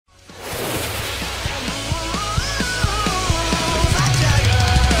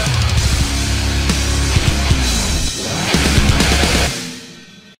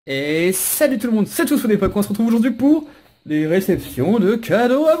Salut tout le monde, c'est tous Pokémon. On se retrouve aujourd'hui pour les réceptions de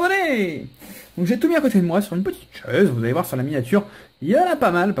cadeaux abonnés. Donc j'ai tout mis à côté de moi sur une petite chaise. Vous allez voir sur la miniature, il y en a pas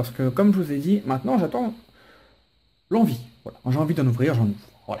mal parce que comme je vous ai dit, maintenant j'attends l'envie. Voilà, j'ai envie d'en ouvrir, j'en ouvre.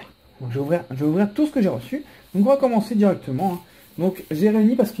 Voilà. Donc je vais ouvrir tout ce que j'ai reçu. Donc on va commencer directement. Hein. Donc j'ai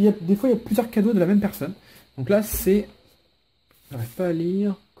réuni parce qu'il y a des fois il y a plusieurs cadeaux de la même personne. Donc là c'est, j'arrive pas à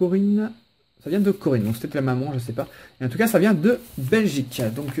lire, Corinne. Ça vient de Corinne, donc c'était la maman, je sais pas. Et en tout cas, ça vient de Belgique.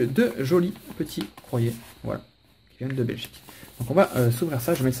 Donc deux jolis petits courriers, voilà, qui viennent de Belgique. Donc on va s'ouvrir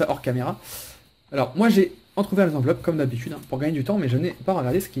ça, je vais mettre ça hors caméra. Alors moi j'ai entrouvert les enveloppes comme d'habitude, hein, pour gagner du temps, mais je n'ai pas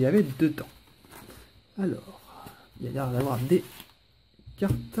regardé ce qu'il y avait dedans. Alors, il y a l'air d'avoir des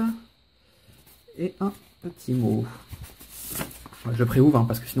cartes et un petit mot. Ouais, je préouvre, hein,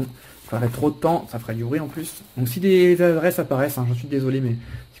 parce que sinon, ça ferait trop de temps, ça ferait du bruit en plus. Donc si des adresses apparaissent, hein, j'en suis désolé, mais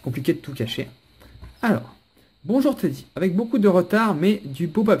compliqué de tout cacher. Alors, bonjour Teddy, avec beaucoup de retard, mais du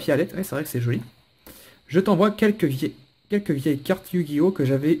beau papier à lettres, ouais, c'est vrai que c'est joli. Je t'envoie quelques vieilles cartes Yu-Gi-Oh que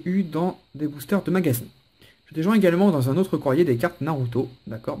j'avais eues dans des boosters de magazine. Je te joins également dans un autre courrier des cartes Naruto,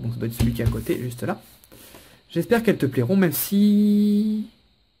 d'accord, bon ça doit être celui qui est à côté, juste là. J'espère qu'elles te plairont, même si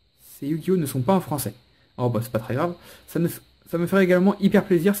ces Yu-Gi-Oh ne sont pas en français. Oh bah c'est pas très grave, ça me ferait également hyper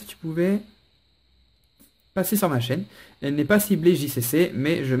plaisir si tu pouvais passer sur ma chaîne. Elle n'est pas ciblée JCC,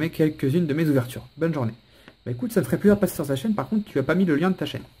 mais je mets quelques-unes de mes ouvertures. Bonne journée. Bah écoute, ça me ferait plaisir de passer sur sa chaîne, par contre tu as pas mis le lien de ta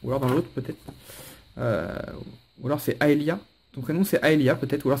chaîne. Ou alors dans l'autre peut-être. Ou alors c'est Aelia. Ton prénom c'est Aelia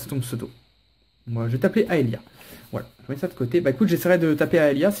peut-être, ou alors c'est ton pseudo. Moi je vais t'appeler Aelia. Voilà, je mets ça de côté. Bah écoute, j'essaierai de taper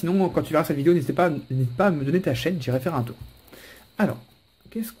Aelia, sinon quand tu verras cette vidéo, n'hésite pas à me donner ta chaîne, j'irai faire un tour. Alors,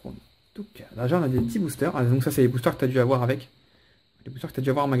 qu'est-ce qu'on a? En tout cas, là déjà on a des petits boosters. Ah, donc ça c'est les boosters que tu as dû avoir avec. Des boosters que tu as dû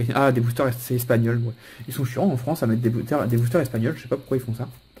avoir en magasin. Ah, des boosters, c'est espagnol. Ouais. Ils sont chiants en France à mettre des boosters espagnols. Je sais pas pourquoi ils font ça.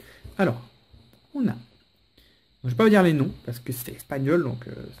 Alors, on a. Je vais pas vous dire les noms parce que c'est espagnol, donc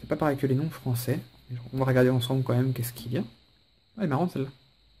c'est pas pareil que les noms français. On va regarder ensemble quand même qu'est-ce qu'il y a. Ah, elle est marrante celle-là.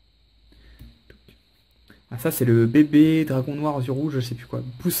 Ah, ça c'est le bébé dragon noir aux yeux rouges, je sais plus quoi.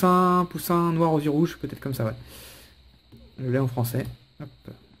 Poussin noir aux yeux rouges, peut-être comme ça, ouais. Je l'ai en français. Hop.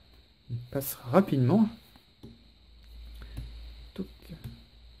 On passe rapidement.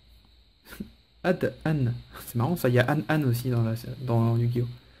 Anne. C'est marrant ça, il y a Anne aussi dans Yu-Gi-Oh!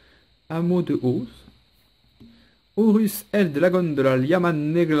 Hameau de hausse. Horus, elle de Lagon de la Liaman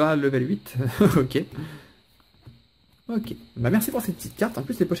Negra, level 8. Ok. Ok. Bah merci pour ces petites cartes. En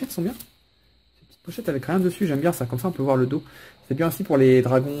plus les pochettes sont bien. Ces petites pochettes avec rien dessus, j'aime bien ça. Comme ça on peut voir le dos. C'est bien aussi pour les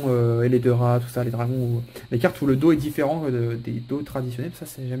dragons et les deux rats, tout ça. Les dragons, les cartes où le dos est différent des dos traditionnels. Ça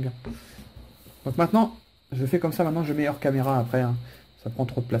j'aime bien. Donc maintenant, je fais comme ça. Maintenant je mets hors caméra après. Hein. Ça prend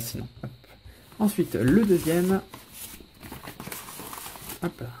trop de place sinon. Hop. Ensuite, le deuxième.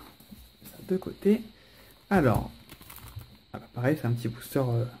 Hop là. Ça de côté. Alors. Ah bah pareil, c'est un petit booster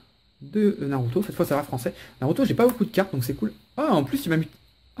de Naruto. Cette fois, ça va français. Naruto, j'ai pas beaucoup de cartes, donc c'est cool. Ah, en plus, il m'a mis...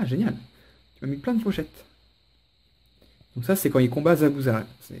 Ah, génial. Il m'a mis plein de pochettes. Donc ça, c'est quand il combat Zabuza.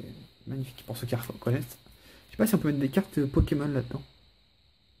 C'est magnifique pour ceux qui reconnaissent. Je sais pas si on peut mettre des cartes Pokémon là-dedans.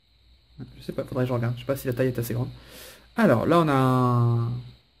 Je sais pas, faudrait que je regarde. Je sais pas si la taille est assez grande. Alors, là, on a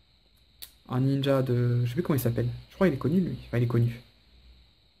un ninja de... Je sais plus comment il s'appelle. Je crois qu'il est connu, lui. Enfin, il est connu.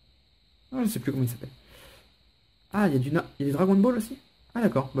 Ah, je sais plus comment il s'appelle. Ah, il y a des Dragon Ball aussi. Ah,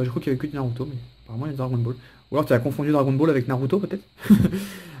 d'accord. Bah, je crois qu'il y avait que du Naruto, mais apparemment, il y a des Dragon Ball. Ou alors, tu as confondu Dragon Ball avec Naruto, peut-être.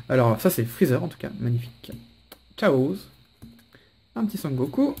 Alors, ça, c'est Freezer, en tout cas. Magnifique. Chaos. Un petit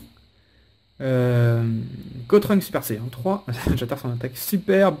Sangoku. Gotrunk Super Saiyan 3. J'adore son attaque.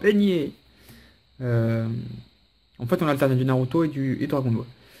 Super Beignet. En fait, on alterne du Naruto et Dragon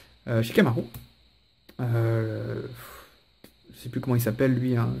Ball. Shikamaru. Je sais plus comment il s'appelle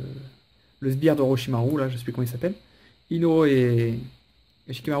lui. Hein. Le sbire d'Orochimaru, là, je sais plus comment il s'appelle. Ino et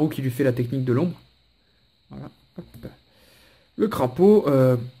Shikamaru qui lui fait la technique de l'ombre. Voilà. Hop. Le crapaud.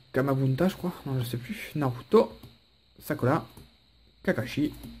 Kamabunta, je crois. Non, je sais plus. Naruto. Sakura.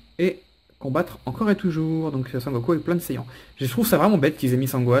 Kakashi. Et combattre encore et toujours. Donc Sangoku avec plein de Saiyans. Je trouve ça vraiment bête qu'ils aient mis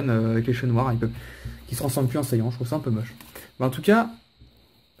Sangohan avec les cheveux noirs. Hein, qui se transforme plus en Saiyan. Je trouve ça un peu moche. Mais en tout cas,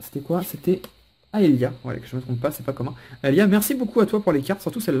 c'était quoi? C'était Aelia. Voilà, que je me trompe pas, c'est pas commun. Aelia, merci beaucoup à toi pour les cartes,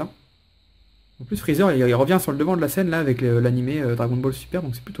 surtout celle-là. En plus, Freezer, il revient sur le devant de la scène là avec l'animé Dragon Ball Super,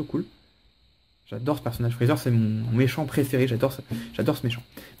 donc c'est plutôt cool. J'adore ce personnage. Freezer, c'est mon méchant préféré. J'adore ce méchant.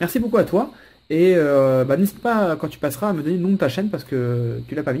 Merci beaucoup à toi. Et bah, n'hésite pas, quand tu passeras, à me donner le nom de ta chaîne parce que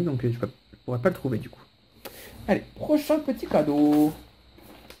tu l'as pas mis, donc je pourrais pas le trouver du coup. Allez, prochain petit cadeau.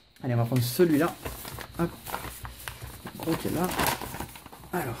 Allez, on va prendre celui-là. Hop. Gros qui est là.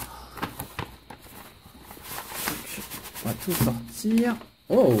 Alors. Donc, on va tout sortir.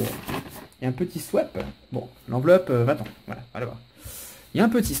 Oh! Et un petit swap. Bon, l'enveloppe, va-t'en. Voilà, allez voir. Il y a un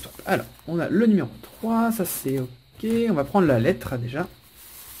petit stop. Alors, on a le numéro 3, ça c'est ok. On va prendre la lettre déjà.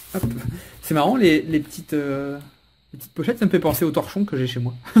 Hop. C'est marrant, les petites pochettes, ça me fait penser au torchon que j'ai chez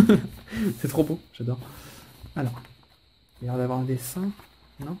moi. C'est trop beau, j'adore. Alors, il y a l'air d'avoir un dessin.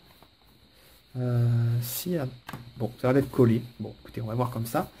 Non si, bon, ça a l'air d'être collé. Bon, écoutez, on va voir comme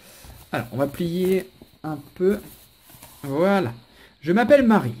ça. Alors, on va plier un peu. Voilà. Je m'appelle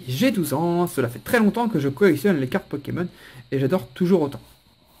Marie, j'ai 12 ans, cela fait très longtemps que je collectionne les cartes Pokémon et j'adore toujours autant.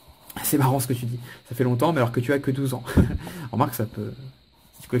 C'est marrant ce que tu dis, ça fait longtemps mais alors que tu as que 12 ans. Remarque, ça peut...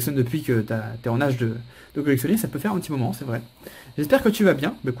 Si tu collectionnes depuis que tu es en âge de collectionner, ça peut faire un petit moment, c'est vrai. J'espère que tu vas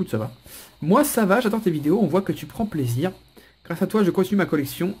bien, bah écoute, ça va. Moi ça va, j'adore tes vidéos, on voit que tu prends plaisir. Grâce à toi, je continue ma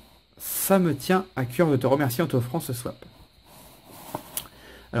collection. Ça me tient à cœur de te remercier en t'offrant ce swap.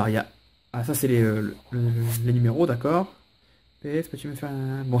 Alors il y a... Ah ça c'est les numéros, d'accord. PS, peux-tu me faire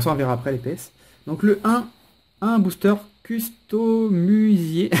un... Bon, ça on verra après les PS. Donc le 1, un booster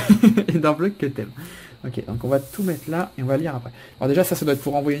customusier d'un bloc que t'aimes. Ok, donc on va tout mettre là et on va lire après. Alors déjà, ça doit être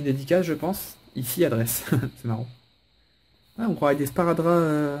pour envoyer une dédicace, je pense. Ici, adresse. C'est marrant. Ah, on croirait des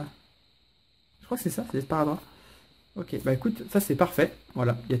sparadraps. Je crois que c'est ça, c'est des sparadraps. Ok, bah écoute, ça c'est parfait.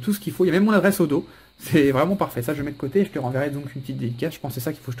 Voilà, il y a tout ce qu'il faut. Il y a même mon adresse au dos. C'est vraiment parfait. Ça, je mets de côté et je te renverrai donc une petite dédicace. Je pense que c'est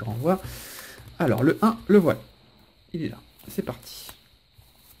ça qu'il faut que je te renvoie. Alors, le 1, le voilà. Il est là. C'est parti.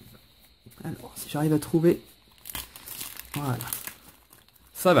 Alors, si j'arrive à trouver... Voilà.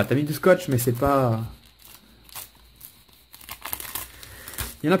 Ça va, t'as mis du scotch, mais c'est pas...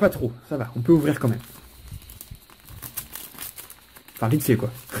 Il n'y en a pas trop, ça va, on peut ouvrir quand même. Enfin, vite fait,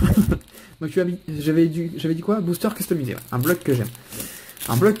 quoi. Donc, j'avais dit quoi? Booster customisé, ouais. Un bloc que j'aime.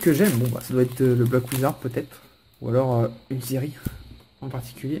 Un bloc que j'aime, bon, bah, ça doit être le bloc Wizard, peut-être. Ou alors, une série en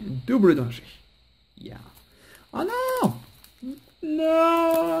particulier. Double danger. Yeah. Oh non!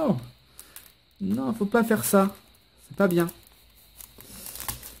 Non! Non, faut pas faire ça. C'est pas bien.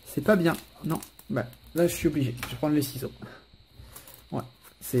 C'est pas bien. Non. Bah, là, je suis obligé. Je vais prendre les ciseaux. Ouais.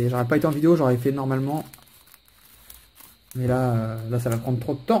 J'aurais pas été en vidéo, j'aurais fait normalement. Mais là, là, ça va prendre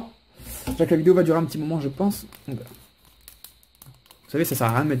trop de temps. Déjà que la vidéo va durer un petit moment, je pense. Donc, voilà. Vous savez, ça sert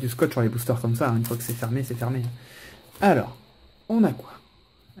à rien de mettre du scotch sur les boosters comme ça. Hein. Une fois que c'est fermé, c'est fermé. Alors, on a quoi?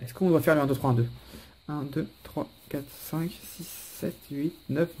 Est-ce qu'on doit faire le 1, 2, 3, 1, 2? 1, 2, 3, 4, 5, 6, 7, 8,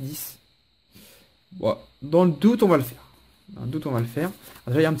 9, 10. Bon, dans le doute, on va le faire. Dans le doute, on va le faire.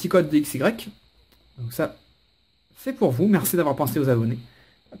 Alors, déjà, il y a un petit code de XY. Donc ça, c'est pour vous. Merci d'avoir pensé aux abonnés.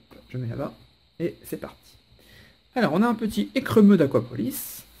 Hop, je mets là-bas. Et c'est parti. Alors, on a un petit écremeux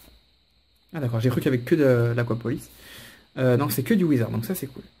d'Aquapolis. Ah d'accord, j'ai cru qu'il y avait que de l'Aquapolis. Donc c'est que du Wizard, donc ça c'est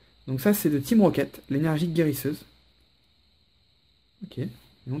cool. Donc ça c'est de Team Rocket, l'énergie guérisseuse. Ok, il y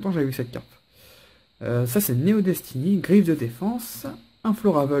a longtemps que j'avais vu cette carte. Ça c'est Néo Destiny, griffe de défense, un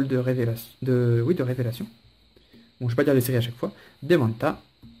Floravel de révélation. De révélation. Bon, je vais pas dire les séries à chaque fois. Demanta,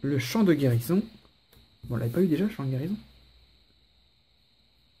 le champ de guérison. Bon, on l'avait pas eu déjà, le champ de guérison?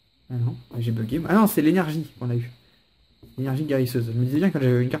 Ah non, j'ai bugué. Ah non, c'est l'énergie qu'on a eu. L'énergie guérisseuse. Je me disais bien quand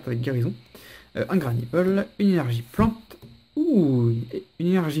j'avais une carte avec guérison. Un granivole, une énergie plante. Ouh, une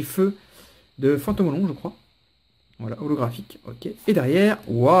énergie feu de Fantomolon, je crois. Voilà, holographique. Ok. Et derrière,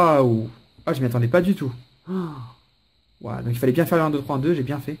 waouh! Ah, je m'y attendais pas du tout. Voilà, donc il fallait bien faire le 1, 2, 3, 1, 2, j'ai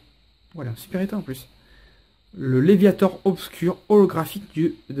bien fait. Voilà, super état en plus. Le Léviator obscur holographique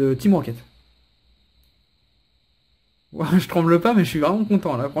de Team Rocket. Wow, je tremble pas, mais je suis vraiment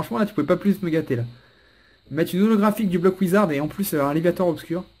content là. Franchement, là, tu pouvais pas plus me gâter là. Mettre une holographique du bloc Wizard et en plus un Léviator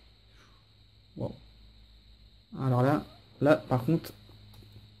obscur. Wow. Alors là, par contre,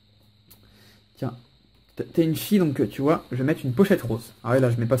 tiens, t'es une fille donc tu vois, je vais mettre une pochette rose. Ah ouais, là,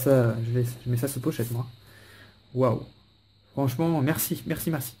 je mets pas ça, je mets ça sous pochette moi. Waouh. Franchement, merci.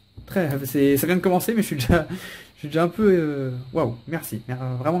 Très, ça vient de commencer, mais je suis déjà un peu, waouh, merci,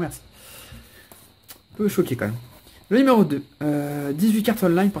 vraiment merci. Un peu choqué quand même. Le numéro 2, 18 cartes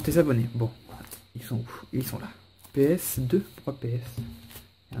online pour tes abonnés. Bon, ils sont où? Ils sont là. PS2, pourquoi PS?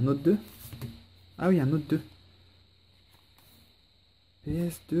 Il y a un autre 2? Ah oui, un autre 2.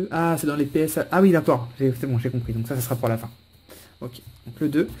 PS2. Ah, c'est dans les PS. Ah oui, d'accord. C'est bon, j'ai compris. Donc ça sera pour la fin. Ok. Donc le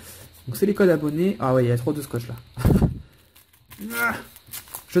 2. Donc c'est les codes abonnés. Ah ouais, il y a trop de scotch là.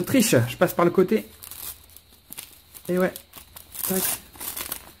 Je triche. Je passe par le côté. Et ouais. Tac.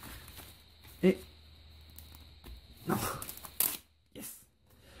 Et... Non. Yes.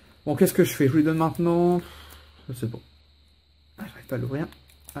 Bon, qu'est-ce que je fais? Je vous les donne maintenant. Je sais pas. Ah, j'arrive pas à l'ouvrir.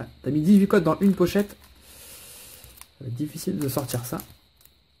 Ah, t'as mis 18 codes dans une pochette. Ça va être difficile de sortir ça.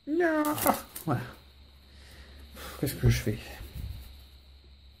 Voilà. Qu'est-ce que je fais?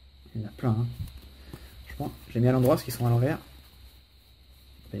 Il y en a plein. Hein. Je crois. Je les mis à l'endroit parce qu'ils sont à l'envers.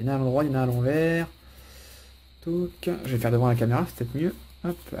 Il y en a à l'endroit, il y en a à l'envers. Donc, je vais faire devant la caméra, c'est peut-être mieux.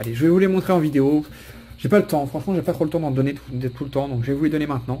 Hop, allez, je vais vous les montrer en vidéo. J'ai pas le temps, franchement, j'ai pas trop le temps d'en donner tout le temps, donc je vais vous les donner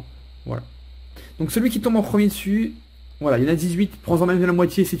maintenant. Voilà. Donc celui qui tombe en premier dessus, voilà, il y en a 18, prends-en même la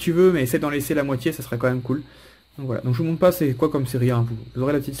moitié si tu veux, mais essaie d'en laisser la moitié, ça serait quand même cool. Donc voilà, donc je vous montre pas c'est quoi comme série, hein. Vous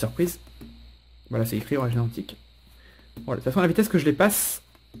aurez la petite surprise. Voilà, c'est écrit origine antique. Voilà, de toute façon, à la vitesse que je les passe,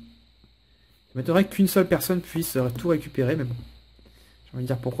 ça m'étonnerait qu'une seule personne puisse tout récupérer, mais bon. J'ai envie de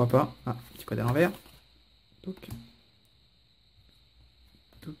dire pourquoi pas. Ah, petit code à l'envers. Donc.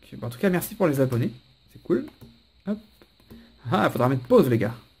 Bon, en tout cas, merci pour les abonnés. C'est cool. Hop. Ah, faudra mettre pause, les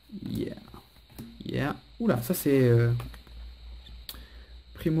gars. Yeah. Yeah. Oula, ça c'est...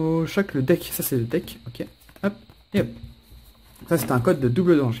 Primo choc, le deck. Ça c'est le deck. Ok. Hop. Et hop. Ça c'est un code de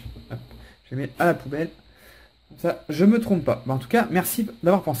double danger. Hop. Je vais mettre à la poubelle. Comme ça, je me trompe pas. Bon, en tout cas, merci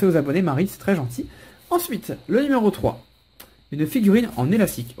d'avoir pensé aux abonnés, Marie. C'est très gentil. Ensuite, le numéro 3. Une figurine en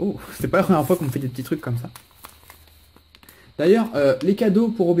élastique. Oh, c'est pas la première fois qu'on me fait des petits trucs comme ça. D'ailleurs, les cadeaux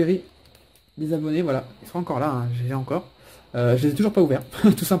pour Robéry, les abonnés, voilà, ils sont encore là, hein, j'ai encore. Je les ai toujours pas ouverts,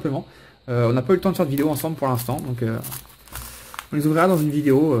 tout simplement. On n'a pas eu le temps de faire de vidéo ensemble pour l'instant, donc on les ouvrira dans une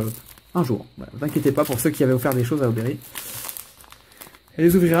vidéo un jour. Voilà, ne vous inquiétez pas pour ceux qui avaient offert des choses à Robéry. Elle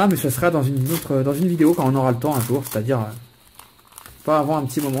les ouvrira, mais ça sera dans une vidéo quand on aura le temps un jour, c'est-à-dire pas avant un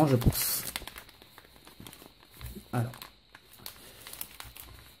petit moment, je pense. Alors.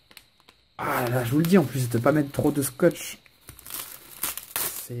 Ah là, je vous le dis en plus, de pas mettre trop de scotch.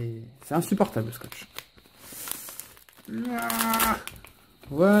 C'est insupportable le scotch.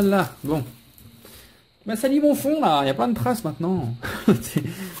 Voilà, bon. Bah ça lit mon fond là, il y a plein de traces maintenant.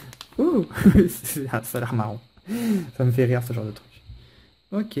 Ouh, ça a l'air marrant. Ça me fait rire ce genre de truc.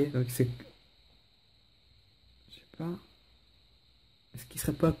 Ok, donc c'est... Je sais pas... Est-ce qu'il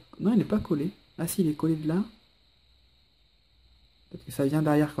serait pas... Non, il n'est pas collé. Ah si, il est collé de là. Peut-être que ça vient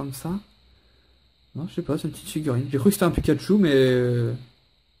derrière comme ça. Non, je sais pas, c'est une petite figurine. J'ai cru que c'était un Pikachu, mais...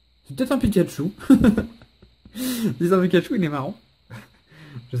 C'est peut-être un Pikachu. C'est un Pikachu, il est marrant.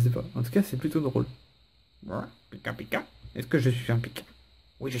 Je sais pas. En tout cas, c'est plutôt drôle. Pika Pika. Est-ce que je suis un Pika?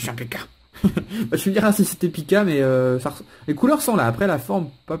 Oui, je suis un Pika. Bah, je me dirais si c'était Pika, mais les couleurs sont là. Après, la forme,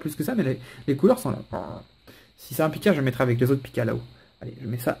 pas plus que ça, mais les couleurs sont là. Si c'est un Pika, je le mettrai avec les autres Pika là-haut. Allez, je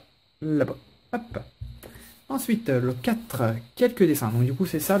mets ça là-bas. Hop. Ensuite, le 4, quelques dessins. Donc du coup,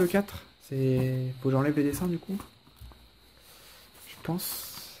 c'est ça le 4. Faut que j'enlève les dessins du coup. Je pense.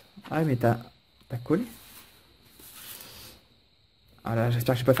 Ah mais t'as collé. Voilà,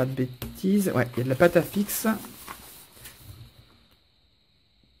 j'espère que je vais pas faire de bêtises. Ouais, il y a de la pâte à fixe.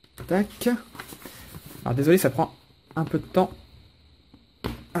 Tac. Alors désolé, ça prend un peu de temps.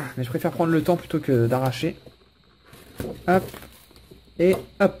 Ah, mais je préfère prendre le temps plutôt que d'arracher. Hop. Et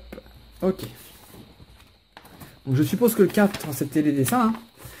hop. Ok. Donc je suppose que le 4, c'était les dessins. Hein.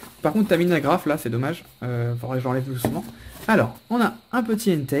 Par contre, t'as mis une agrafe là, c'est dommage. Faudrait que j'enlève doucement. Alors, on a un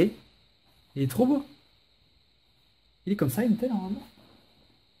petit Entei. Il est trop beau. Il est comme ça, Entei, normalement.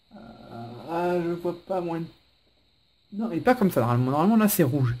 Ah, je vois pas moins. Non, il est pas comme ça, normalement. Normalement, là, c'est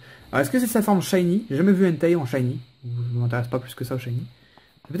rouge. Alors, est-ce que c'est sa forme shiny? J'ai jamais vu Entei en shiny. Je ne m'intéresse pas plus que ça au shiny.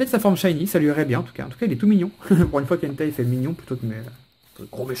 Peut-être sa forme shiny, ça lui irait bien, en tout cas. En tout cas, il est tout mignon. Pour une fois qu'Entei fait mignon plutôt que mes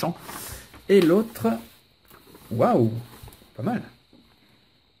gros méchants. Et l'autre... Waouh! Pas mal.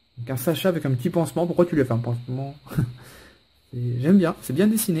 Donc un sachet avec un petit pansement. Pourquoi tu lui as fait un pansement? J'aime bien. C'est bien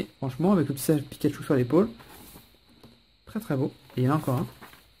dessiné. Franchement, avec le petit sachet Pikachu sur l'épaule. Très très beau. Et il y en a encore un.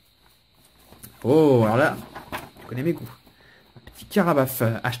 Oh, alors là, tu connais mes goûts. Un petit carabaf.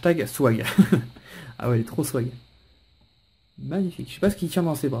 Hashtag swag. Ah ouais, il est trop swag. Magnifique. Je sais pas ce qu'il tient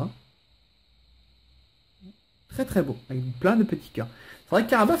dans ses bras. Très très beau. Avec plein de petits cœurs. C'est vrai que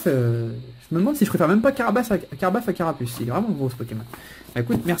Carabaf, je me demande si je préfère même pas Carabaf à Carapuce. Il est vraiment beau ce Pokémon. Bah,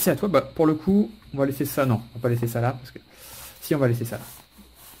 écoute, merci à toi. Bah, pour le coup, on va laisser ça. Non, on va pas laisser ça là. Parce que... Si, on va laisser ça là.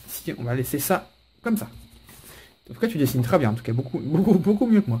 Si, on va laisser ça comme ça. En tout cas, tu dessines très bien. En tout cas, beaucoup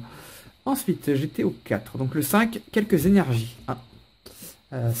mieux que moi. Ensuite, j'étais au 4. Donc le 5, quelques énergies. Ah.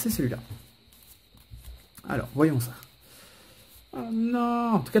 C'est celui-là. Alors, voyons ça. Oh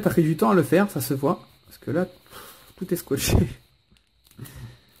non. En tout cas, tu as pris du temps à le faire, ça se voit. Parce que là, tout est scotché.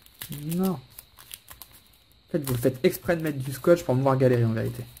 Non. En fait, vous faites exprès de mettre du scotch pour me voir galérer en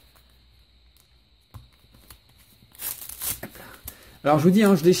vérité. Alors je vous dis,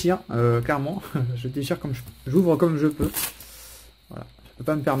 hein, je déchire, clairement. Je déchire comme j'ouvre comme je peux. Voilà. Je peux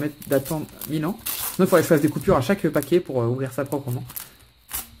pas me permettre d'attendre 1000 ans. Sinon, il faudrait que je fasse des coupures à chaque paquet pour ouvrir ça proprement.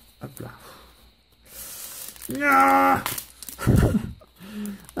 Hop là.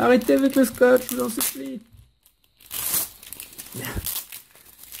 Arrêtez avec le scotch, je vous en supplie.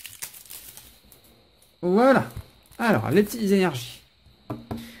 Voilà. Alors, les petites énergies.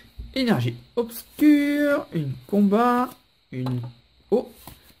 énergie obscure, une combat, une eau,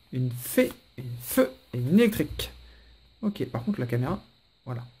 une fée, une feu et une électrique. Ok, par contre la caméra,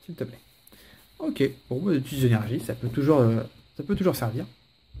 voilà, s'il te plaît. Ok, bon, bah, des petites énergies, ça peut toujours servir.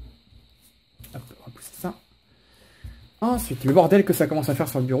 Hop, on va pousser ça. Ensuite, le bordel que ça commence à faire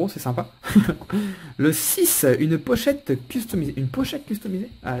sur le bureau, c'est sympa. Le 6, une pochette customisée. Une pochette customisée.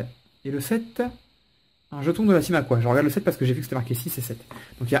 Ah, et le 7, un jeton de la team à quoi. Je regarde le 7 parce que j'ai vu que c'était marqué 6 et 7.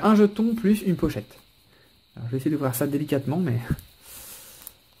 Donc il y a un jeton plus une pochette. Alors, je vais essayer d'ouvrir ça délicatement, mais...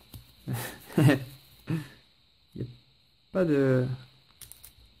 il n'y a pas de...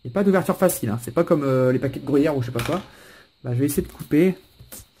 Il n'y a pas d'ouverture facile. Hein. C'est pas comme les paquets de gruyère ou je sais pas quoi. Bah, je vais essayer de couper.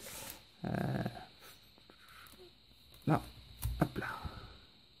 Là, hop là.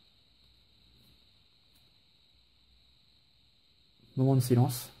 Moment de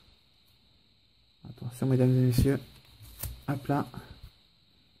silence. Attention mesdames et messieurs. Hop là.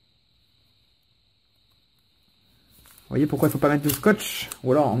 Vous voyez pourquoi il faut pas mettre de scotch?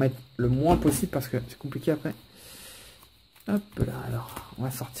 Ou alors en mettre le moins possible parce que c'est compliqué après. Hop là, alors on va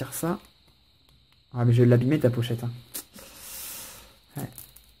sortir ça. Ah mais je vais l'abîmer ta pochette. Hein. Ouais.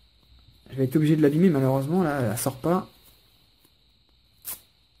 Je vais être obligé de l'abîmer malheureusement, là elle sort pas.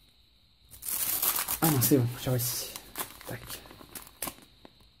 Ah non c'est bon, j'ai réussi. Tac.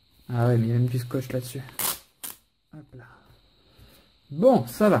 Ah ouais mais il y a même du scotch là-dessus. Hop là. Bon,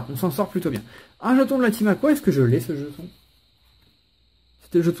 ça va, on s'en sort plutôt bien. Un jeton de la team à quoi? Est-ce que je l'ai ce jeton?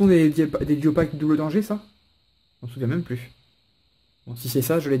 C'était le jeton des duopacks double danger ça? On se souvient même plus. Bon si c'est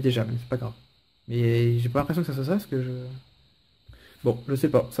ça je l'ai déjà, mais c'est pas grave. Mais j'ai pas l'impression que ça soit ça parce que je... Bon, je sais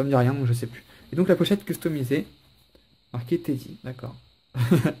pas, ça me dit rien donc je sais plus. Et donc la pochette customisée, marqué Teddy, d'accord.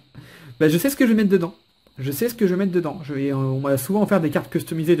 Bah, je sais ce que je vais mettre dedans. Je sais ce que je vais mettre dedans. On va souvent faire des cartes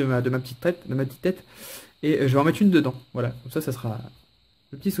customisées de ma petite tête. Et je vais en mettre une dedans. Voilà, comme ça sera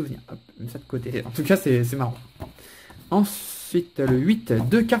le petit souvenir. Hop, mets ça de côté. En tout cas, c'est marrant. Ensuite, le 8,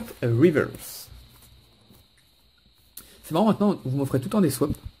 2 cartes reverse. C'est marrant maintenant, vous m'offrez tout le temps des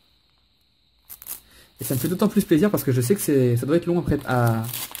swaps. Et ça me fait d'autant plus plaisir parce que je sais que ça doit être long à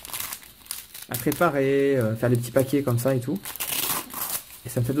préparer, faire des petits paquets comme ça et tout. Et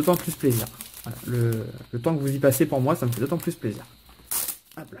ça me fait d'autant plus plaisir. Voilà, le temps que vous y passez pour moi, ça me fait d'autant plus plaisir.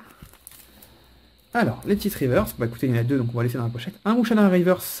 Hop là. Alors, les petites reverse. Bah écoutez, il y en a deux, donc on va laisser dans la pochette. Un Mouchana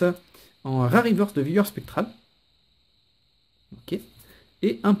reverse en rare reverse de vigueur spectrale. Ok.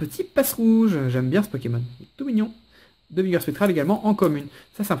 Et un petit passe rouge. J'aime bien ce Pokémon. Il est tout mignon. De vigueur spectrale également en commune.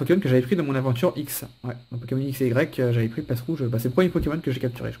 Ça, c'est un Pokémon que j'avais pris dans mon aventure X. Ouais, dans Pokémon X et Y, j'avais pris le passe rouge. Bah, c'est le premier Pokémon que j'ai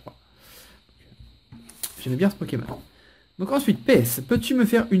capturé, je crois. J'aimais bien ce Pokémon. Donc ensuite, PS, peux-tu me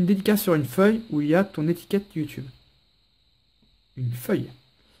faire une dédicace sur une feuille où il y a ton étiquette YouTube? Une feuille.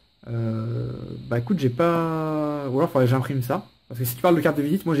 Bah écoute, j'ai pas... Ou alors il faudrait que j'imprime ça. Parce que si tu parles de carte de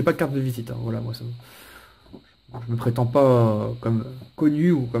visite, moi j'ai pas de carte de visite. Hein. Voilà, moi ça... Je me prétends pas comme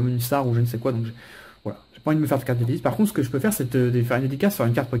connu ou comme une star ou je ne sais quoi. Donc voilà, j'ai pas envie de me faire de carte de visite. Par contre, ce que je peux faire, c'est de faire une dédicace sur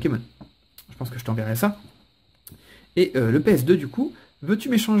une carte Pokémon. Je pense que je t'enverrai ça. Et le PS2 du coup... Veux-tu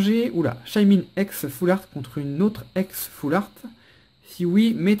m'échanger, oula, Shaymin X Full Art contre une autre X Full Art? Si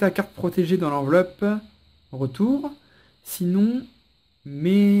oui, mets ta carte protégée dans l'enveloppe retour. Sinon,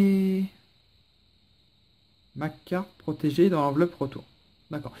 mets ma carte protégée dans l'enveloppe retour.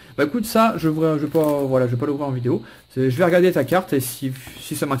 D'accord. Bah écoute, ça, je vais pas l'ouvrir en vidéo. Je vais regarder ta carte et si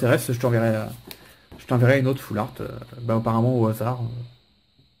ça m'intéresse, je t'enverrai une autre Full Art. Bah apparemment au hasard.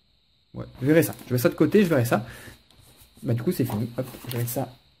 Ouais, je verrai ça. Je mets ça de côté, je verrai ça. Bah du coup c'est fini, hop, je vais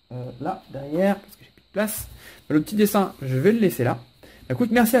ça là, derrière, parce que j'ai plus de place. Le petit dessin, je vais le laisser là. Bah, écoute,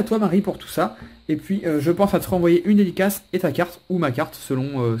 merci à toi Marie pour tout ça. Et puis je pense à te renvoyer une dédicace et ta carte, ou ma carte,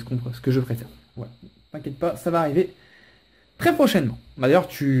 selon ce que je préfère. Voilà, t'inquiète pas, ça va arriver très prochainement. Bah, d'ailleurs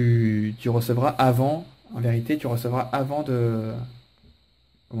tu recevras avant, en vérité, tu recevras avant de...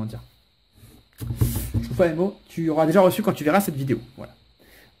 Comment dire? Je trouve pas les mots, tu auras déjà reçu quand tu verras cette vidéo. Voilà.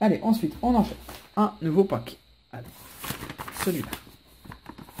 Allez, ensuite, on enchaîne. Un nouveau pack. Allez. Celui-là.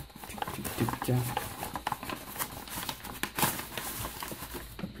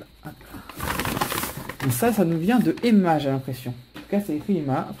 Hop là, hop là. Donc ça nous vient de Emma, j'ai l'impression. En tout cas, c'est écrit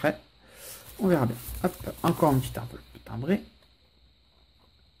Emma. Après, on verra bien. Hop, encore un petit arbre timbré.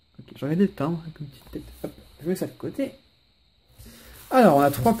 Ok, j'en ai des timbres avec une petite tête. Hop, je mets ça de côté. Alors, on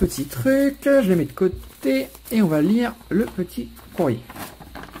a 3 petits trucs. Je les mets de côté et on va lire le petit courrier.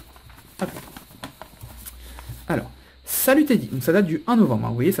 Hop. Alors. Salut Teddy, donc ça date du 1 novembre, hein.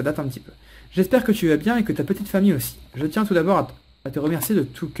 Vous voyez, ça date un petit peu. J'espère que tu vas bien et que ta petite famille aussi. Je tiens tout d'abord à te remercier de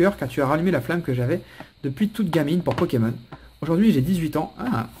tout cœur car tu as rallumé la flamme que j'avais depuis toute gamine pour Pokémon. Aujourd'hui j'ai 18 ans.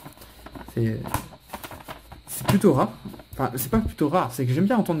 Ah, c'est plutôt rare. Enfin, c'est pas plutôt rare, c'est que j'aime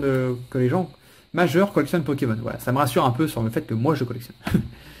bien entendre que les gens majeurs collectionnent Pokémon. Voilà, ça me rassure un peu sur le fait que moi je collectionne.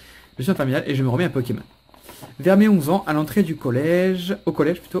 Je suis en terminale et je me remets à Pokémon. Vers mes 11 ans, à l'entrée du collège, au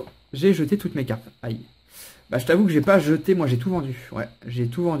collège plutôt, j'ai jeté toutes mes cartes. Aïe. Bah je t'avoue que j'ai pas jeté, moi j'ai tout vendu. Ouais, j'ai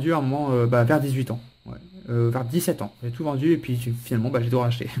tout vendu à un moment, vers 18 ans. Ouais. Vers 17 ans. J'ai tout vendu et puis finalement bah, j'ai tout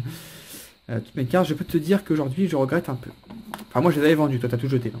racheté. Toutes mes cartes, je peux te dire qu'aujourd'hui je regrette un peu. Enfin moi je les avais vendues, toi t'as tout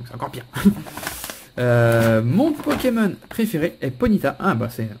jeté, donc c'est encore pire. Mon Pokémon préféré est Ponyta. Ah bah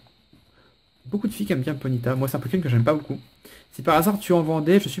c'est... Beaucoup de filles qui aiment bien Ponyta. Moi c'est un Pokémon que j'aime pas beaucoup. Si par hasard tu en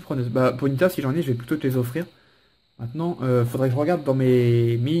vendais, je suis preneuse. Bah Ponyta, si j'en ai, je vais plutôt te les offrir. Maintenant, faudrait que je regarde dans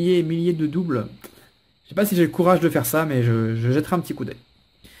mes milliers et milliers de doubles. Je sais pas si j'ai le courage de faire ça, mais je jetterai un petit coup d'œil.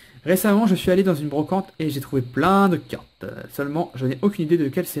 Récemment, je suis allé dans une brocante et j'ai trouvé plein de cartes. Seulement, je n'ai aucune idée de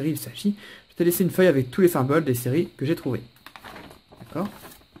quelle série il s'agit. Je t'ai laissé une feuille avec tous les symboles des séries que j'ai trouvées. D'accord.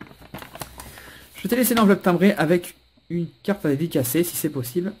 Je t'ai laissé une enveloppe timbrée avec une carte à dédicacer, si c'est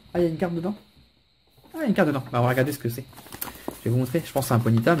possible. Ah, il y a une carte dedans? Ah, il y a une carte dedans. Bah, on va regarder ce que c'est. Je vais vous montrer. Je pense que c'est un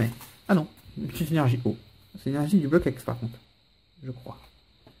Ponyta, mais... Ah non, une petite énergie. Oh, c'est l'énergie du bloc X par contre. Je crois.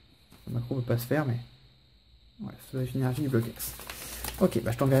 Le macro ne peut pas se faire, mais... Ouais, c'est une énergie du bloc X. Ok,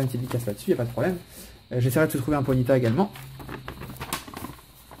 bah je t'enverrai une petite dédicace là-dessus, il n'y a pas de problème. J'essaierai de te trouver un Ponyta également.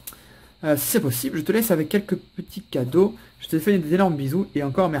 Si c'est possible, je te laisse avec quelques petits cadeaux. Je te fais des énormes bisous et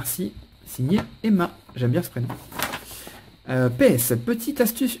encore merci. Signé Emma. J'aime bien ce prénom. PS, petite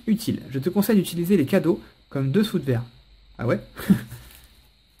astuce utile. Je te conseille d'utiliser les cadeaux comme dessous de verre. Ah ouais?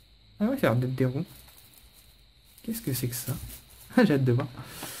 Ah ouais, ça a l'air d'être des ronds. Qu'est-ce que c'est que ça? J'ai hâte de voir.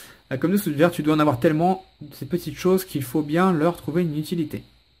 Comme dessous de verre, tu dois en avoir tellement de ces petites choses qu'il faut bien leur trouver une utilité.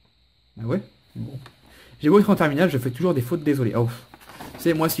 Ah ouais? Bon. J'ai beau être en terminale, je fais toujours des fautes, désolé. Oh.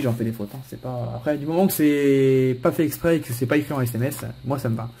 C'est moi si j'en fais des fautes. Hein. C'est pas... Après, du moment que c'est pas fait exprès et que c'est pas écrit en SMS, moi ça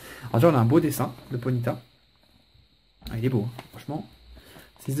me va. Alors déjà, on a un beau dessin de Ponyta. Ah, il est beau, hein. Franchement.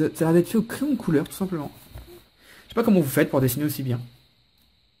 Ça a l'air d'être fait au crayon de couleur, tout simplement. Je sais pas comment vous faites pour dessiner aussi bien.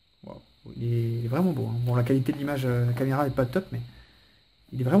 Wow. Il est vraiment beau. Hein. Bon, la qualité de l'image, la caméra est pas top, mais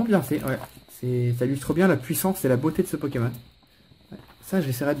il est vraiment bien fait. Ouais. Ça illustre bien la puissance et la beauté de ce Pokémon. Ouais. Ça,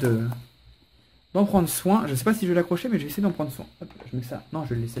 j'essaierai d'en prendre soin. Je sais pas si je vais l'accrocher, mais je vais essayer d'en prendre soin. Hop, je mets ça. Non, je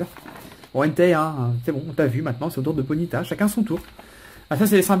vais le laisser là. Bon, NT, hein, c'est bon, on t'a vu maintenant, c'est au tour de Ponyta. Chacun son tour. Ah, ça,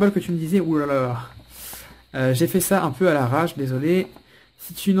 c'est les symboles que tu me disais. Ouh là là. J'ai fait ça un peu à l'arrache, désolé.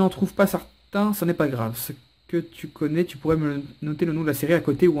 Si tu n'en trouves pas certains, ce n'est pas grave. Ce que tu connais, tu pourrais me noter le nom de la série à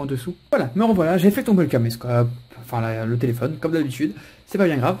côté ou en dessous. Voilà, me revoilà, j'ai fait tomber le caméscope, enfin le téléphone, comme d'habitude. C'est pas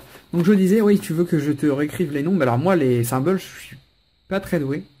bien grave. Donc je disais, oui, tu veux que je te réécrive les noms. Mais alors moi, les symboles, je suis pas très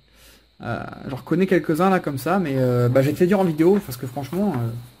doué. J'en reconnais quelques-uns là comme ça, mais bah, je vais te les dire en vidéo, parce que franchement,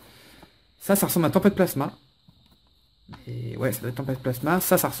 ça ressemble à Tempête Plasma. Et ouais, ça doit être Tempête Plasma.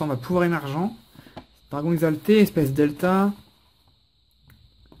 Ça ressemble à Pouvoir Émergent. Dragon Exalté, Espèce Delta.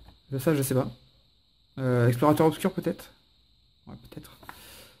 Ça, je sais pas. Explorateur Obscur, peut-être. Ouais, peut-être.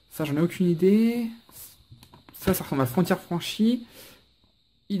 Ça, j'en ai aucune idée. Ça ressemble à Frontière Franchie.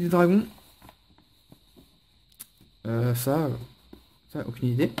 Idée Dragon. Ça, aucune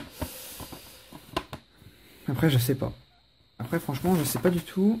idée. Après, je sais pas. Après, franchement, je sais pas du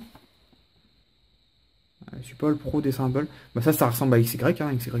tout. Je suis pas le pro des symboles. Bah, ça ressemble à XY,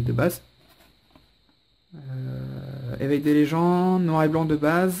 hein, XY de base. Éveil des légendes, noir et blanc de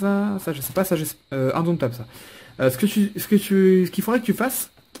base, ça je sais pas, ça je sais, indomptable ça. Ce qu'il faudrait que tu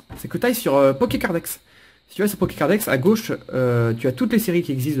fasses, c'est que tu ailles sur Pokécardex. Si tu vas sur Pokécardex, à gauche, tu as toutes les séries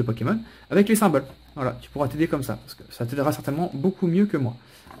qui existent de Pokémon avec les symboles. Voilà, tu pourras t'aider comme ça, parce que ça t'aidera certainement beaucoup mieux que moi.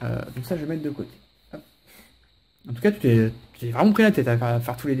 Donc ça je vais mettre de côté. Hop. En tout cas, tu t'es vraiment pris la tête à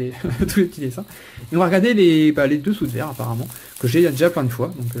faire tous les, tous les petits dessins. Et on va regarder les dessous de verre apparemment, que j'ai déjà plein de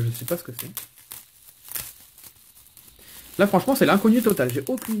fois, donc je sais pas ce que c'est. Là franchement c'est l'inconnu total, j'ai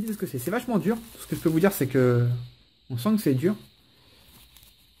aucune idée de ce que c'est. C'est vachement dur. Ce que je peux vous dire c'est que on sent que c'est dur.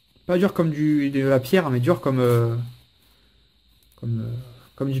 Pas dur comme de la pierre, mais dur comme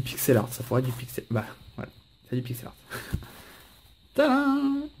comme du pixel art. Ça pourrait être du pixel. Bah voilà, c'est du pixel art.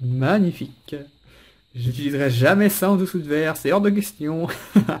 Tadam! Magnifique. J'utiliserai jamais ça en dessous de verre, c'est hors de question.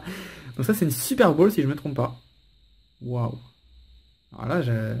 Donc ça c'est une super ball si je me trompe pas. Waouh. Alors là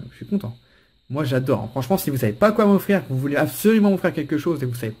je suis content. Moi j'adore, franchement si vous savez pas quoi m'offrir, que vous voulez absolument m'offrir quelque chose et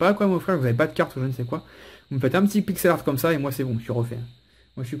que vous savez pas quoi m'offrir, que vous n'avez pas de carte ou je ne sais quoi, vous me faites un petit pixel art comme ça et moi c'est bon, je suis refait.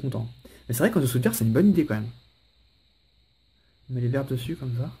 Moi je suis content. Mais c'est vrai qu'en dessous de verre c'est une bonne idée quand même. On met les verres dessus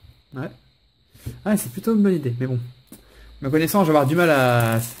comme ça. Ouais. Ouais c'est plutôt une bonne idée, mais bon. Me connaissant je vais avoir du mal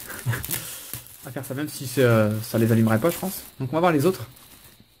à faire ça, même si ça les allumerait pas je pense. Donc on va voir les autres.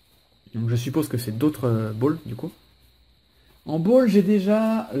 Donc je suppose que c'est d'autres balls du coup. En ball, j'ai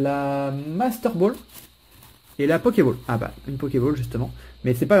déjà la Master Ball Et la Pokéball. Ah bah, une Pokéball justement.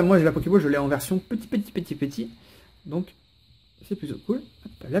 Mais c'est pas moi, j'ai la Pokéball, je l'ai en version petit. Donc, c'est plutôt cool.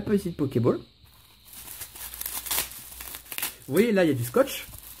 Hop, la petite Pokéball. Vous voyez, là, il y a du scotch.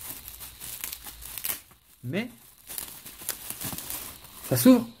 Mais ça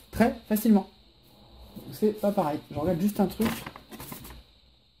s'ouvre très facilement. C'est pas pareil. Je regarde juste un truc.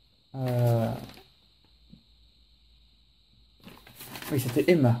 Oui, c'était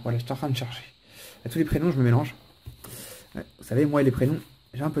Emma. Voilà, j'étais en train de chercher. À tous les prénoms, je me mélange. Ouais, vous savez, moi et les prénoms,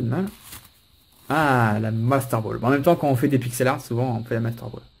 j'ai un peu de mal. Ah, la Master Ball. Bon, en même temps, quand on fait des pixel art, souvent, on fait la Master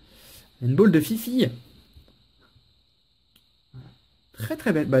Ball. Une boule de Fifi.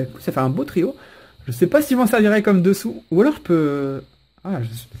 Très belle. Bah, ça fait un beau trio. Je sais pas si je m'en servirais comme dessous. Ou alors je peux... Ah,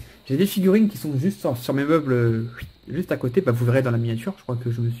 j'ai des figurines qui sont juste sur mes meubles, juste à côté. Bah, vous verrez dans la miniature. Je crois que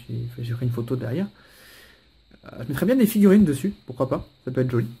j'ai pris une photo derrière. Je mettrais bien des figurines dessus. Pourquoi pas? Ça peut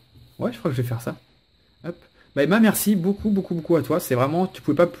être joli. Ouais, je crois que je vais faire ça. Hop. Bah, Emma, merci beaucoup à toi. C'est vraiment... Tu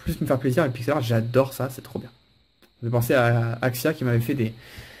pouvais pas plus me faire plaisir avec pixel art. J'adore ça. C'est trop bien. Je vais penser à Axia qui m'avait fait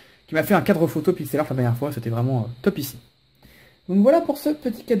qui m'a fait un cadre photo pixel art la dernière fois. C'était vraiment top ici. Donc voilà pour ce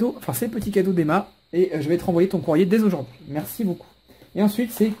petit cadeau, enfin ces petits cadeaux d'Emma, et je vais te renvoyer ton courrier dès aujourd'hui. Merci beaucoup. Et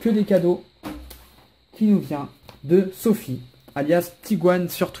ensuite, c'est que des cadeaux qui nous viennent de Sophie, alias Tiguan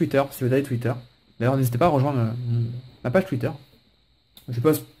sur Twitter, si vous avez Twitter. D'ailleurs, n'hésitez pas à rejoindre ma page Twitter. Je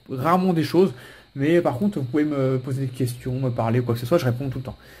poste rarement des choses, mais par contre, vous pouvez me poser des questions, me parler ou quoi que ce soit, je réponds tout le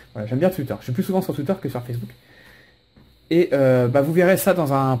temps. Voilà, j'aime bien Twitter. Je suis plus souvent sur Twitter que sur Facebook. Et bah, vous verrez ça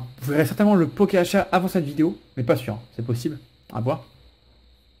vous verrez certainement le poké achat avant cette vidéo, mais pas sûr, c'est possible. À voir.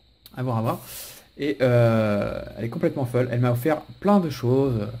 Et elle est complètement folle. Elle m'a offert plein de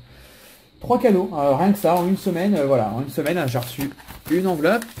choses. 3 cadeaux. Rien que ça, en une semaine. Voilà, en une semaine, j'ai reçu une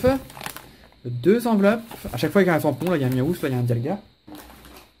enveloppe. 2 enveloppes. À chaque fois, il y a un tampon. Là, il y a un Miaous. Là, il y a un Dialga.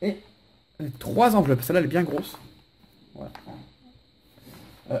 Et 3 enveloppes. Celle-là, elle est bien grosse. Voilà.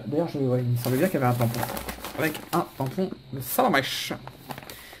 D'ailleurs, il me semblait bien qu'il y avait un tampon. Avec un tampon de salamèche.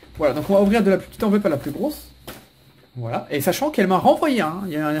 Voilà, donc on va ouvrir de la plus petite enveloppe à la plus grosse. Voilà, et sachant qu'elle m'a renvoyé un,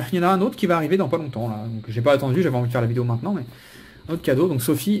 il y en a un autre qui va arriver dans pas longtemps là, donc j'ai pas attendu, j'avais envie de faire la vidéo maintenant, mais un autre cadeau, donc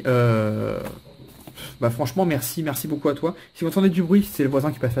Sophie, bah franchement merci beaucoup à toi. Si vous entendez du bruit, c'est le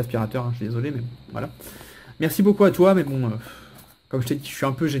voisin qui passe l'aspirateur, hein, je suis désolé, mais bon, voilà. Merci beaucoup à toi, mais bon, comme je t'ai dit, je suis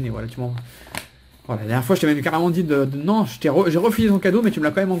un peu gêné, voilà, voilà, la dernière fois je t'ai même carrément dit non, j'ai refusé ton cadeau, mais tu me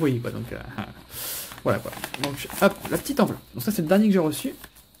l'as quand même envoyé, quoi, donc voilà quoi. Donc hop, la petite enveloppe, donc ça c'est le dernier que j'ai reçu,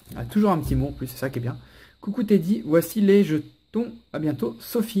 toujours un petit mot en plus, c'est ça qui est bien. Coucou Teddy, voici les jetons. À bientôt,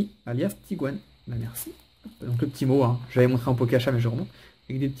 Sophie, alias Tiguan. Bah, merci. Donc le petit mot, hein. J'avais montré en poké achat, mais je remonte.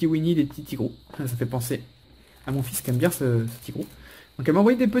 Avec des petits Winnie, des petits tigrous. Ça fait penser à mon fils qui aime bien ce tigrou. Donc elle m'a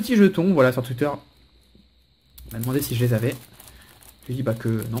envoyé des petits jetons, voilà, sur Twitter. Elle m'a demandé si je les avais. Je lui ai dit bah que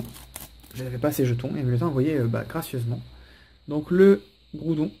non, je n'avais pas ces jetons. Et elle me les a envoyés gracieusement. Donc le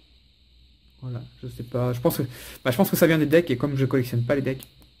groudon. Voilà, je sais pas. Je pense que ça vient des decks, et comme je collectionne pas les decks,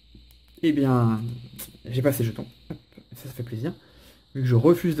 eh bien, j'ai pas ces jetons. Hop, ça fait plaisir. Vu que je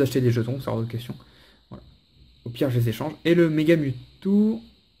refuse d'acheter des jetons, c'est hors de question. Voilà. Au pire, je les échange. Et le Mega Mewtwo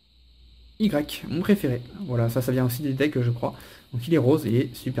Y, mon préféré. Voilà, ça vient aussi des decks, je crois. Donc il est rose et il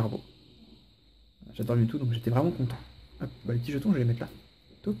est super beau. J'adore le Mewtwo, donc j'étais vraiment content. Hop, bah, les petits jetons, je vais les mettre là.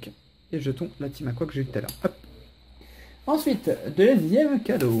 Toc. Et le jeton, la team aqua que j'ai eu tout à l'heure. Hop. Ensuite, deuxième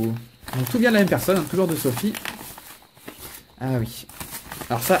cadeau. Donc tout vient de la même personne, hein, toujours de Sophie. Ah oui.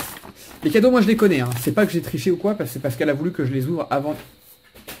 Alors ça... Les cadeaux, moi je les connais, hein. C'est pas que j'ai triché ou quoi, c'est parce qu'elle a voulu que je les ouvre avant.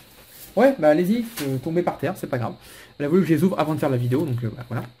 Ouais, bah allez-y, tombez par terre, c'est pas grave. Elle a voulu que je les ouvre avant de faire la vidéo, donc bah,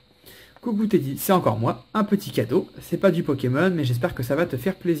 voilà. Coucou Teddy, c'est encore moi, un petit cadeau. C'est pas du Pokémon, mais j'espère que ça va te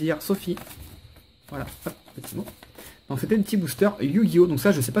faire plaisir, Sophie. Voilà, hop, petit mot. Donc c'était un petit booster Yu-Gi-Oh! Donc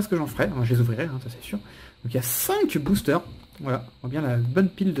ça, je sais pas ce que j'en ferai, moi, je les ouvrirai, hein, ça c'est sûr. Donc il y a 5 boosters, voilà, on voit bien la bonne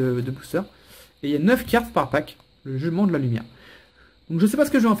pile de boosters. Et il y a 9 cartes par pack, le jugement de la lumière. Donc je sais pas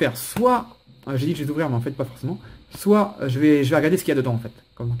ce que je vais en faire, soit, j'ai dit que je vais les ouvrir mais en fait pas forcément, soit je vais regarder ce qu'il y a dedans en fait,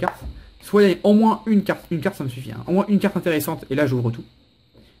 comme carte, soit il y a au moins une carte ça me suffit, hein. Au moins une carte intéressante et là j'ouvre tout.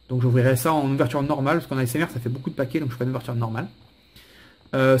 Donc j'ouvrirai ça en ouverture normale, parce qu'en ASMR ça fait beaucoup de paquets donc je ferai une ouverture normale.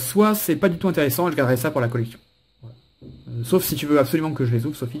 Soit c'est pas du tout intéressant et je garderai ça pour la collection. Voilà. Sauf si tu veux absolument que je les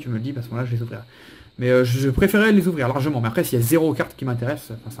ouvre, Sophie, tu me le dis, à ce moment-là je les ouvrirai. Mais je préférerais les ouvrir largement, mais après s'il y a 0 carte qui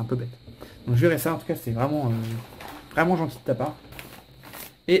m'intéresse, c'est un peu bête. Donc je verrai ça, en tout cas c'est vraiment, vraiment gentil de ta part.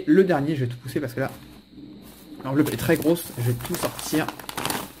 Et le dernier, je vais tout pousser parce que là, l'enveloppe est très grosse. Je vais tout sortir.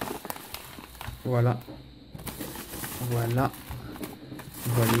 Voilà. Voilà.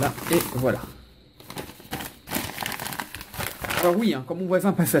 Voilà. Et voilà. Alors oui, hein, quand mon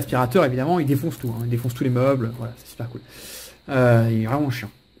voisin passe l'aspirateur, évidemment, il défonce tout. Hein, il défonce tous les meubles. Voilà, c'est super cool. Il est vraiment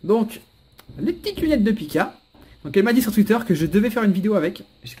chiant. Donc, les petites lunettes de Pika. Donc elle m'a dit sur Twitter que je devais faire une vidéo avec.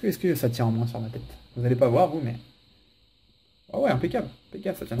 Est-ce que ça tient en moins sur ma tête? Vous n'allez pas voir vous, mais... Oh ouais, impeccable,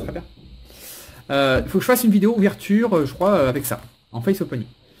 impeccable, ça tient très bien. Il faut que je fasse une vidéo ouverture, je crois, avec ça, en face opening.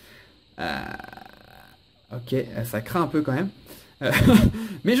 Ok, ça craint un peu quand même.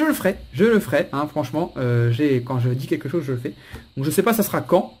 Mais je le ferai, hein, franchement, quand je dis quelque chose, je le fais. Donc je sais pas ça sera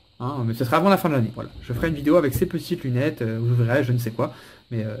quand, hein, mais ce sera avant la fin de l'année. Voilà, je ferai une vidéo avec ces petites lunettes, où je verrai, je ne sais quoi,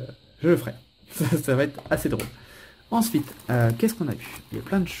 mais je le ferai. Ça va être assez drôle. Ensuite, qu'est-ce qu'on a eu? Il y a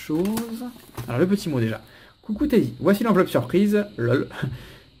plein de choses. Alors le petit mot déjà. Coucou Teddy, voici l'enveloppe surprise, lol.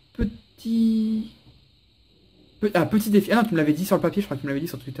 Petit défi. Ah non, tu me l'avais dit sur le papier, je crois que tu me l'avais dit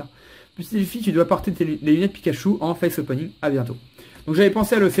sur Twitter. Petit défi, tu dois porter les lunettes Pikachu en face opening. À bientôt. Donc j'avais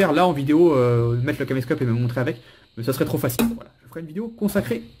pensé à le faire là en vidéo, mettre le caméscope et me montrer avec, mais ça serait trop facile. Voilà, je ferai une vidéo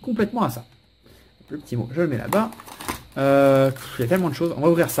consacrée complètement à ça. Le petit mot, je le mets là-bas. Il y a tellement de choses. On va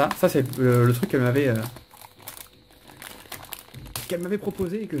ouvrir ça. Ça c'est le truc qu'elle m'avait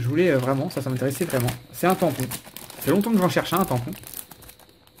proposé et que je voulais vraiment. Ça m'intéressait vraiment. C'est un tampon. C'est longtemps que j'en cherche un tampon.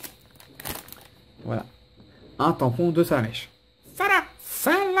 Voilà. Un tampon de salamèche.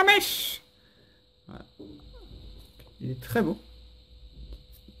 Salamèche. Voilà. Il est très beau.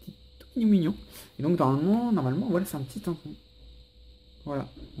 Tout mignon. Et donc normalement, voilà, c'est un petit tampon. Voilà.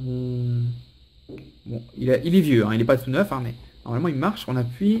 Bon, il est vieux, hein, il n'est pas tout neuf, hein, mais normalement il marche. On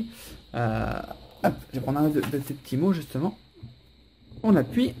appuie. Hop, je vais prendre un de ces petits mots justement. On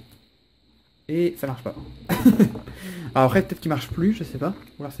appuie. Et ça marche pas. Alors après, peut-être qu'il marche plus, je sais pas.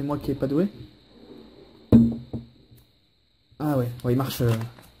 Ou alors c'est moi qui n'ai pas doué. Ah ouais, il marche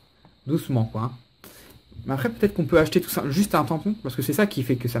doucement quoi. Hein. Mais après peut-être qu'on peut acheter tout ça, juste un tampon, parce que c'est ça qui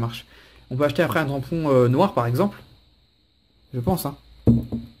fait que ça marche. On peut acheter après un tampon noir par exemple. Je pense hein.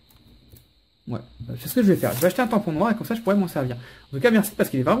 Ouais, c'est ce que je vais faire. Je vais acheter un tampon noir et comme ça je pourrais m'en servir. En tout cas merci parce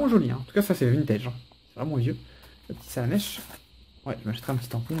qu'il est vraiment joli. Hein. En tout cas ça c'est vintage. Hein. C'est vraiment vieux. Le petit salamèche. Ouais, je m'achèterai un petit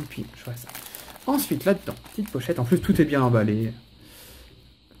tampon et puis je ferai ça. Ensuite là-dedans, petite pochette. En plus tout est bien emballé.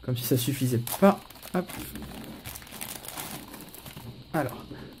 Comme si ça suffisait pas. Hop. Alors,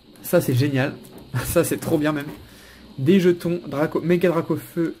 ça c'est génial, ça c'est trop bien même. Des jetons, méga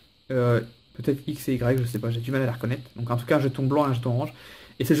Dracofeu, peut-être X et Y, je sais pas, j'ai du mal à les reconnaître. Donc en tout cas un jeton blanc et un jeton orange.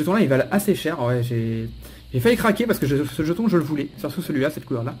 Et ces jetons là ils valent assez cher, ouais, j'ai failli craquer parce que ce jeton je le voulais, surtout celui-là, cette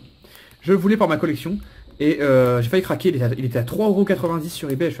couleur là. Je le voulais pour ma collection, et j'ai failli craquer, il était à 3,90€ sur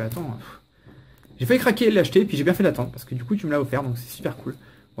eBay, je fais attends. J'ai failli craquer et l'acheter, puis j'ai bien fait d'attendre, parce que du coup tu me l'as offert, donc c'est super cool.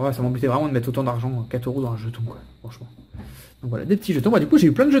 Ouais, ça m'embêtait vraiment de mettre autant d'argent, 4€ dans un jeton quoi, franchement. Donc voilà, des petits jetons. Bah, du coup, j'ai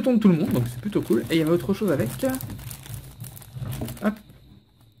eu plein de jetons de tout le monde, donc c'est plutôt cool. Et il y avait autre chose avec. Hop.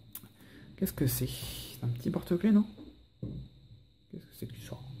 Qu'est-ce que c'est? Un petit porte-clés, non? Qu'est-ce que c'est que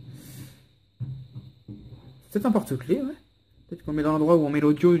ça? C'est un porte-clés, ouais. Peut-être qu'on le met dans l'endroit où on met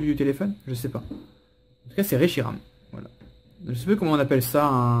l'audio du téléphone, je sais pas. En tout cas, c'est Reshiram. Voilà. Je sais plus comment on appelle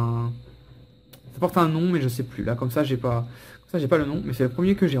ça. Ça porte un nom, mais je sais plus. Là, comme ça, j'ai pas le nom, mais c'est le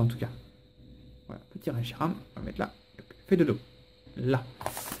premier que j'ai en tout cas. Voilà, petit Reshiram. On va mettre là. Fait de dos. Là.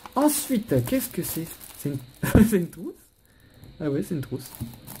 Ensuite, qu'est-ce que c'est? C'est une... c'est une trousse? Ah ouais, c'est une trousse.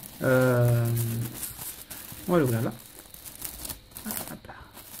 On va l'ouvrir là. Hop là.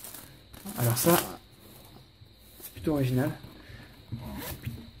 Alors ça, c'est plutôt original.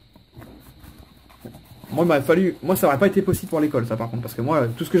 Moi, il m'a fallu... Moi, ça aurait pas été possible pour l'école, ça, par contre. Parce que moi,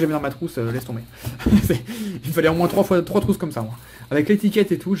 tout ce que j'avais dans ma trousse, laisse tomber. Il me fallait au moins 3 trousses comme ça, moi. Avec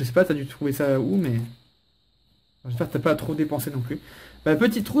l'étiquette et tout, je sais pas, t'as dû trouver ça où, mais... J'espère que t'as pas trop dépensé non plus. Bah,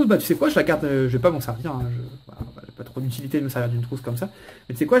 petite trousse, bah tu sais quoi, je la garde, je vais pas m'en servir. Hein, j'ai pas trop d'utilité de me servir d'une trousse comme ça.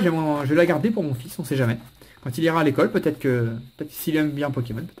 Mais tu sais quoi, je vais la garder pour mon fils, on sait jamais. Quand il ira à l'école, peut-être s'il aime bien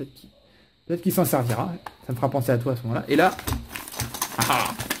Pokémon, peut-être qu'il s'en servira. Ça me fera penser à toi à ce moment-là. Et là,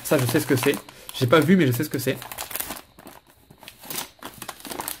 ça je sais ce que c'est. J'ai pas vu, mais je sais ce que c'est.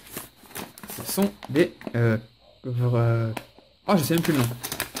 Ce sont des... je sais même plus le nom.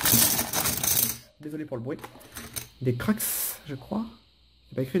 Désolé pour le bruit. Des cracks, je crois.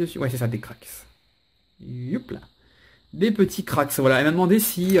 C'est pas écrit dessus. Ouais, c'est ça, des cracks. Youp là. Des petits cracks. Voilà. Elle m'a demandé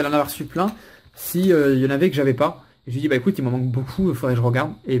si elle en avait reçu plein, si il y en avait que j'avais pas. Et je lui ai dit, bah écoute, il m'en manque beaucoup, il faudrait que je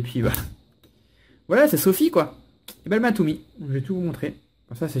regarde. Et puis, bah. Voilà, c'est Sophie, quoi. Et bah, elle m'a tout mis. Je vais tout vous montrer.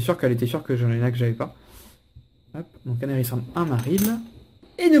 Comme ça, c'est sûr qu'elle était sûre que j'en ai un que j'avais pas. Hop. Donc, un hérissant, un maril.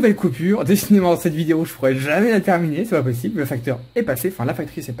 Et nouvelle coupure. Décidément, cette vidéo, je pourrais jamais la terminer. C'est pas possible. Le facteur est passé. Enfin, la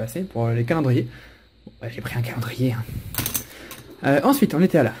factrice est passée pour les calendriers. Bon, bah, j'ai pris un calendrier. Hein. Ensuite, on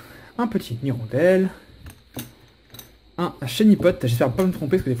était à là. Un petit hirondelle. Un chénipote. J'espère pas me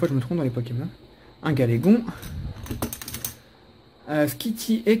tromper parce que des fois je me trompe dans les Pokémon. Un galégon.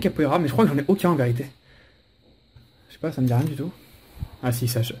 Skitty et Capoeira. Mais je crois que j'en ai aucun en vérité. Je sais pas, ça me dit rien du tout. Ah si,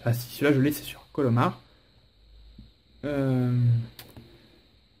 celui-là je l'ai, c'est sûr. Colomar.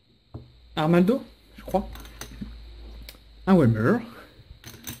 Armaldo, je crois. Un Welmer.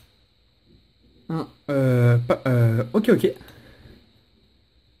 Un ok ok.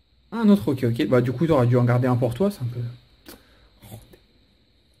 Un autre ok ok. Bah du coup tu aurais dû en garder un pour toi, c'est un peu.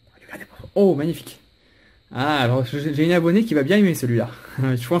 Oh magnifique. Ah alors j'ai une abonnée qui va bien aimer celui-là.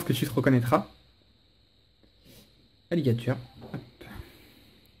 Je pense que tu te reconnaîtras. Alligator. Hop.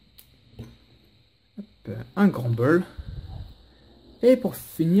 Hop. Un grand bol. Et pour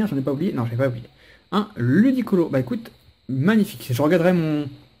finir, j'en ai pas oublié. Non, je n'ai pas oublié. Un ludicolo. Bah écoute, magnifique. Je regarderai mon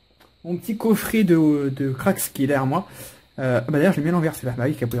petit coffret de cracks qui est derrière moi. Bah d'ailleurs, je l'ai mis à l'envers celui-là. Bah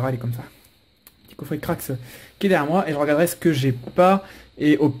oui, Capoeira, elle est comme ça. Petit coffret de cracks qui est derrière moi. Et je regarderai ce que j'ai pas.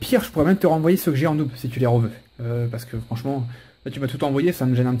 Et au pire, je pourrais même te renvoyer ceux que j'ai en noob si tu les reveux. Parce que franchement, là tu m'as tout envoyé, ça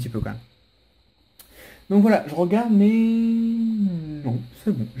me gêne un petit peu quand même. Donc voilà, je regarde, mais non,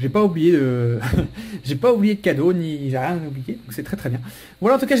 c'est bon. J'ai pas oublié de, j'ai pas oublié de cadeau, ni j'ai rien oublié, donc c'est très très bien.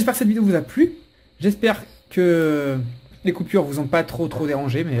 Voilà, en tout cas, j'espère que cette vidéo vous a plu. J'espère que les coupures vous ont pas trop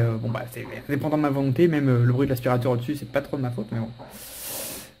dérangé, mais bon bah c'est dépendant de ma volonté. Même le bruit de l'aspirateur au-dessus, c'est pas trop de ma faute, mais bon.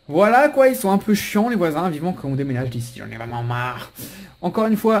 Voilà quoi, ils sont un peu chiants les voisins, vivement qu'on déménage d'ici, j'en ai vraiment marre. Encore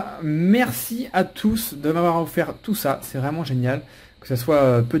une fois, merci à tous de m'avoir offert tout ça, c'est vraiment génial. Que ce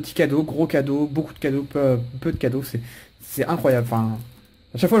soit petit cadeau, gros cadeau, beaucoup de cadeaux, peu de cadeaux, c'est incroyable. Enfin,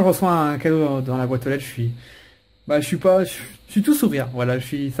 à chaque fois que je reçois un cadeau dans la boîte aux lettres, je suis tout sourire. Voilà, même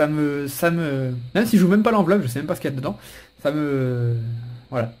si je joue même pas l'enveloppe, je sais même pas ce qu'il y a dedans,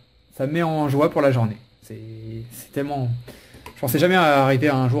 voilà, ça me met en joie pour la journée. C'est tellement, je pensais jamais arriver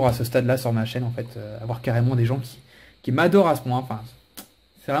un jour à ce stade-là sur ma chaîne en fait, avoir carrément des gens qui m'adorent à ce point. Enfin,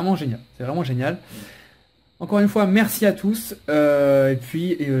 c'est vraiment génial, c'est vraiment génial. Encore une fois, merci à tous. Et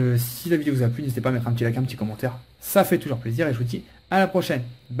puis, si la vidéo vous a plu, n'hésitez pas à mettre un petit like, un petit commentaire. Ça fait toujours plaisir et je vous dis à la prochaine.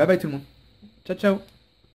 Bye bye tout le monde. Ciao, ciao.